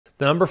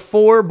The number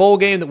 4 bowl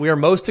game that we are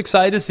most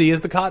excited to see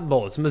is the Cotton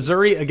Bowl. It's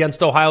Missouri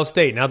against Ohio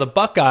State. Now, the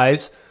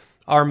Buckeyes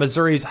are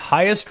Missouri's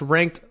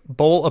highest-ranked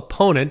bowl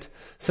opponent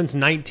since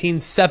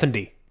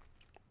 1970.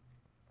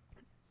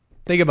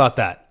 Think about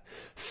that.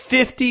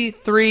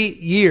 53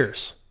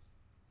 years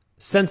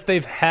since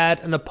they've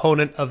had an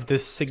opponent of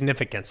this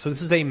significance. So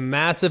this is a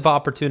massive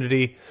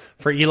opportunity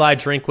for Eli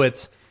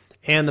Drinkwitz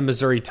and the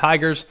Missouri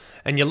Tigers.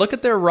 And you look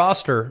at their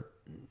roster,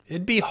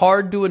 it'd be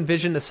hard to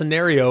envision a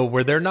scenario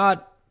where they're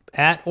not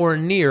at or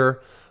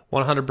near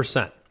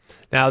 100%.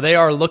 Now, they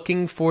are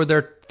looking for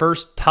their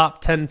first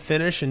top 10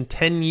 finish in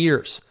 10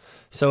 years.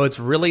 So it's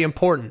really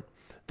important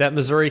that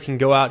Missouri can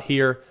go out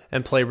here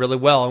and play really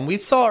well. And we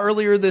saw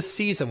earlier this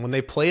season when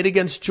they played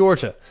against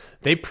Georgia,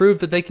 they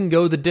proved that they can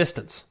go the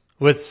distance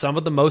with some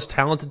of the most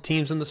talented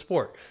teams in the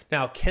sport.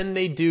 Now, can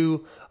they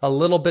do a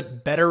little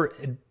bit better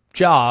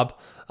job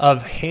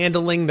of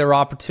handling their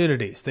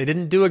opportunities? They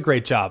didn't do a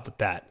great job with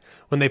that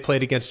when they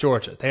played against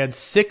Georgia. They had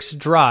 6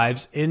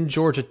 drives in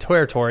Georgia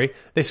territory.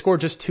 They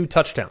scored just 2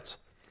 touchdowns.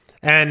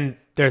 And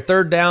their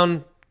third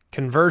down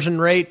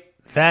conversion rate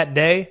that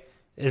day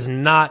is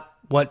not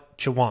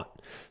what you want.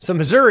 So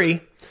Missouri,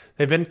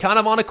 they've been kind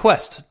of on a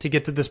quest to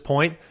get to this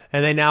point,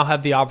 and they now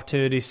have the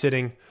opportunity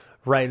sitting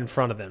right in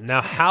front of them. Now,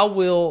 how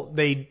will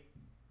they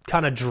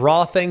kind of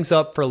draw things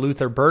up for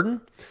Luther Burden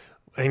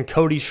and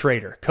Cody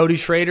Schrader? Cody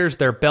Schrader's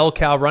their bell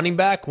cow running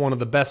back, one of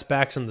the best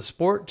backs in the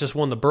sport, just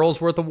won the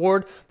Burlsworth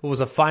Award, but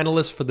was a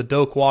finalist for the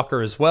Doak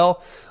Walker as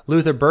well.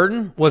 Luther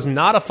Burden was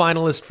not a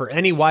finalist for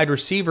any wide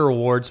receiver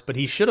awards, but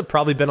he should have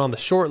probably been on the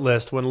short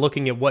list when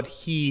looking at what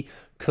he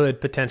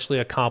could potentially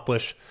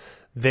accomplish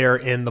there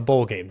in the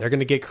bowl game. They're going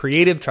to get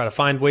creative, try to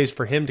find ways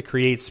for him to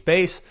create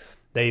space.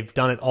 They've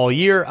done it all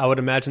year. I would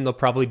imagine they'll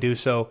probably do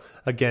so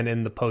again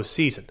in the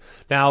postseason.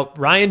 Now,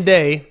 Ryan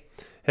Day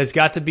has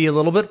got to be a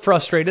little bit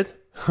frustrated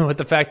with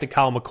the fact that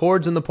Kyle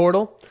McCord's in the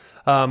portal.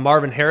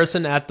 Marvin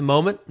Harrison at the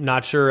moment,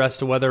 not sure as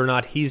to whether or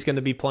not he's going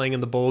to be playing in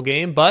the bowl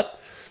game, but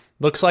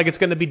looks like it's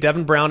going to be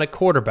Devin Brown at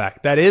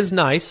quarterback. That is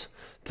nice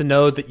to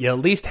know that you at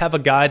least have a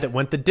guy that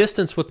went the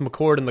distance with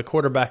McCord in the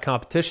quarterback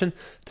competition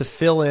to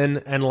fill in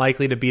and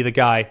likely to be the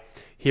guy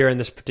here in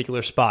this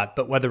particular spot.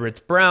 But whether it's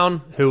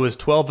Brown, who was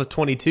 12 of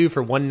 22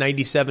 for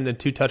 197 and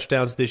 2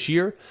 touchdowns this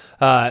year,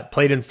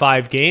 played in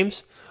 5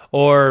 games,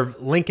 or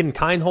Lincoln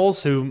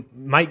Kineholz, who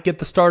might get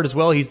the start as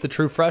well. He's the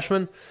true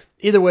freshman.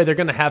 Either way, they're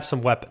going to have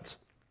some weapons.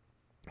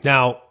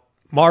 Now,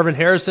 Marvin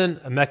Harrison,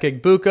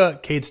 Emeka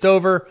Egbuka, Cade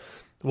Stover,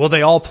 will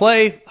they all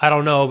play? I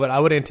don't know, but I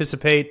would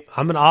anticipate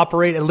I'm going to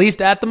operate, at least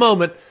at the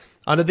moment,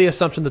 under the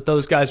assumption that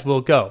those guys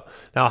will go.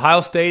 Now, Ohio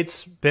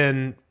State's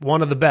been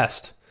one of the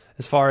best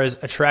as far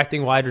as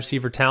attracting wide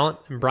receiver talent,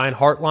 and Brian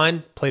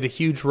Hartline played a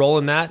huge role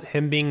in that,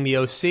 him being the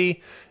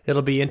OC.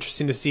 It'll be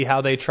interesting to see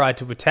how they try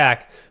to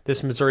attack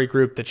this Missouri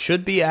group that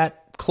should be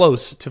at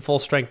close to full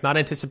strength, not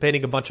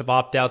anticipating a bunch of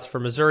opt-outs for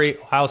Missouri.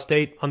 Ohio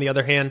State, on the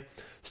other hand,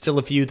 still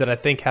a few that I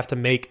think have to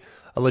make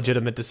a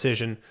legitimate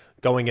decision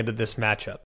going into this matchup.